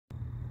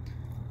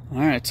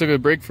Alright, took a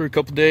break for a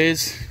couple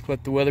days,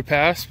 let the weather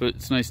pass, but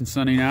it's nice and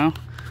sunny now.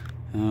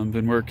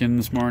 Been working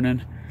this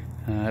morning.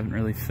 I haven't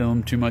really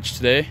filmed too much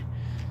today,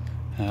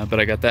 but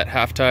I got that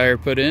half tire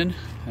put in.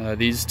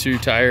 These two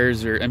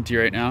tires are empty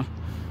right now.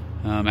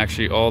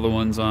 Actually, all the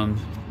ones on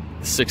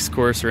the 6th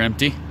course are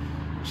empty.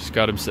 Just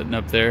got them sitting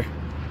up there.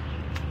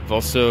 I've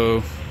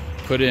also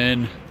put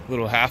in a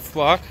little half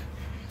block,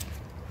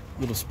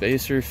 little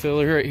spacer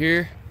filler right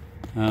here,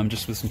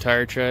 just with some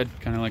tire tread,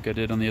 kind of like I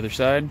did on the other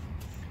side.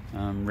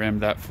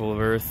 Rammed that full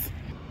of earth.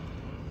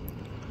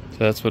 So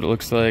that's what it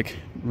looks like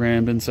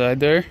rammed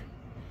inside there.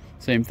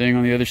 Same thing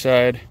on the other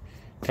side,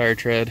 tire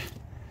tread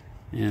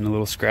and a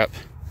little scrap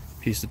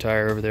piece of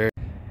tire over there.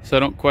 So I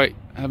don't quite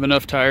have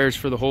enough tires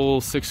for the whole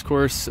 6th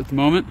course at the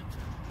moment.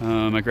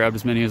 I grabbed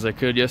as many as I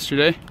could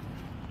yesterday,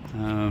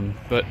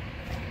 but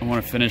I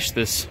want to finish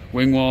this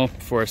wing wall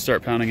before I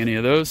start pounding any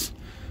of those.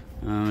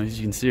 As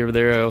you can see over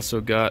there, I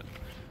also got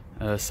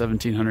a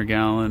 1,700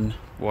 gallon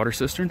water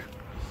cistern.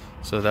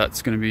 So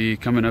that's going to be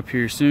coming up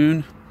here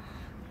soon.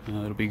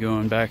 It'll be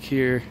going back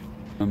here.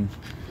 I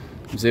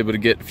was able to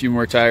get a few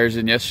more tires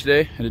in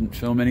yesterday. I didn't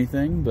film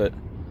anything, but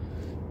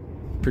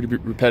pretty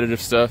repetitive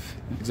stuff.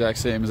 Exact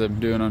same as I'm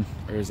doing on,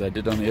 or as I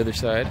did on the other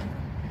side.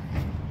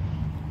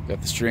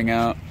 Got the string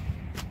out,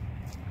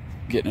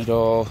 getting it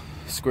all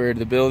square to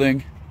the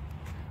building.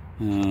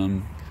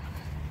 I'm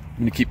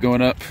going to keep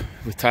going up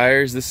with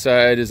tires. This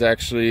side is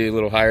actually a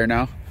little higher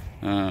now.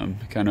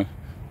 Kind of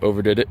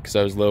overdid it because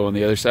I was low on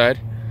the other side.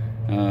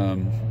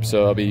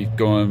 So I'll be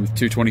going with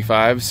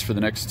 225s for the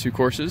next 2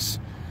 courses.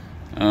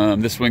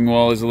 This wing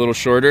wall is a little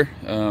shorter.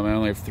 I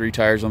only have 3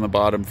 tires on the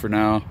bottom for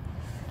now.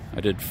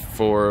 I did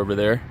 4 over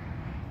there.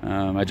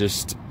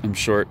 I'm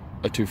short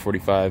a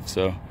 245,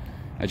 so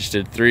I just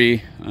did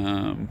 3.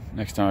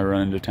 Next time I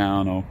run into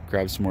town, I'll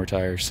grab some more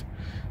tires.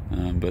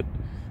 But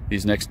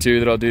these next 2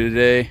 that I'll do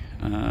today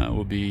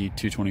will be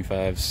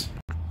 225s.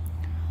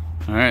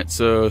 Alright,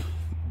 so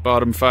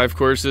bottom 5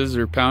 courses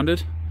are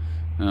pounded.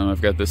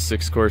 I've got this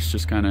 6th course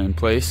just kind of in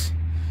place,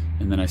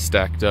 and then I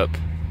stacked up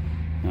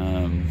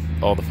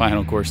all the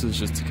final courses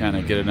just to kind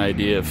of get an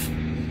idea of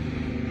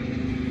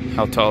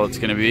how tall it's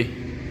going to be.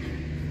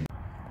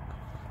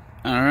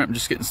 Alright, I'm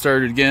just getting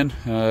started again.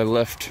 I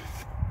left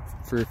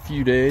for a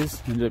few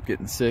days, ended up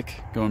getting sick,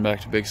 going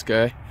back to Big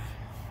Sky,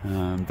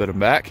 but I'm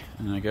back,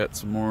 and I got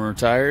some more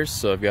tires,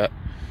 so I've got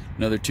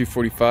another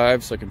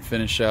 245 so I can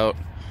finish out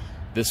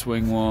this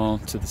wing wall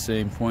to the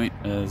same point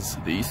as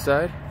the east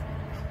side.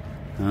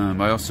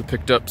 I also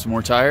picked up some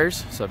more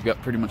tires, so I've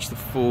got pretty much the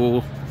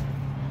full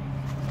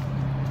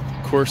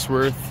course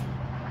worth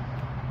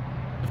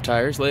of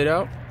tires laid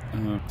out.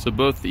 So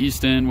both the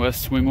east and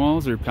west wing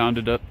walls are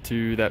pounded up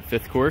to that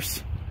 5th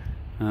course.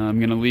 I'm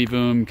going to leave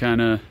them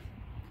kind of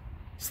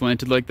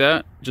slanted like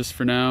that just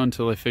for now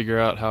until I figure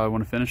out how I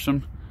want to finish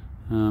them.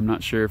 I'm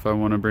not sure if I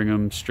want to bring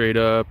them straight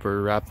up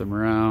or wrap them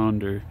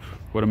around or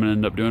what I'm going to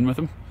end up doing with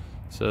them.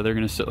 So they're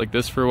going to sit like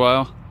this for a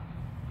while.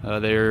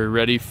 They're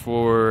ready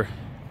for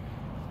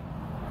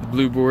the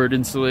blue board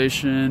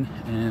insulation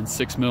and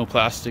 6mm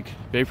plastic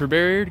vapor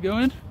barrier to go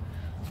in.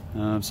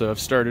 So I've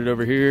started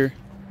over here.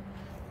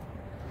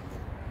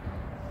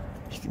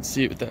 You can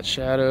see it with that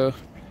shadow.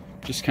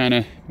 Just kind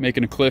of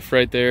making a cliff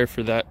right there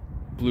for that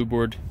blue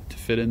board to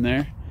fit in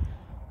there.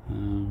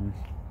 I'm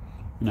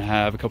gonna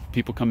have a couple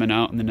people coming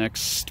out in the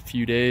next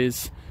few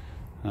days.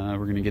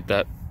 We're gonna get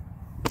that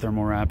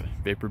thermal wrap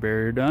vapor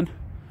barrier done,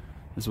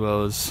 as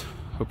well as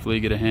hopefully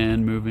get a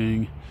hand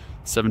moving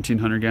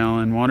 1,700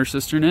 gallon water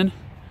cistern in.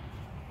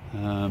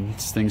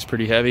 This thing's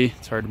pretty heavy.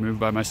 It's hard to move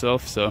by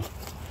myself, so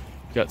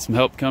got some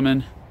help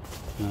coming.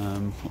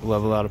 We'll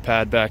level out a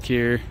pad back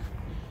here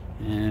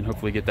and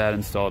hopefully get that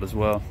installed as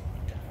well.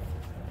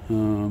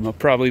 I'll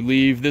probably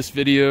leave this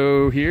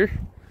video here.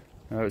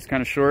 It was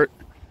kind of short,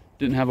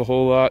 didn't have a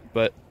whole lot,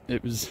 but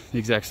it was the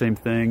exact same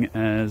thing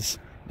as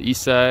the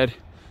east side,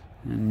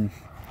 and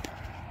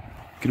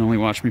you can only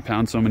watch me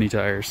pound so many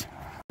tires.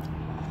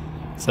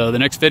 So the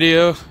next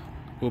video,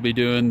 we'll be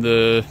doing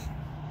the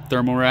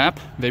thermal wrap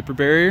vapor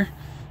barrier.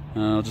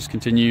 I'll just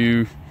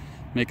continue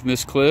making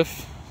this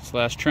cliff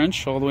 /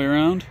 trench all the way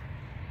around,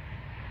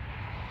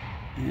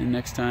 and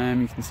next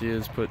time you can see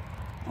us put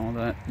all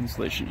that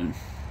insulation in.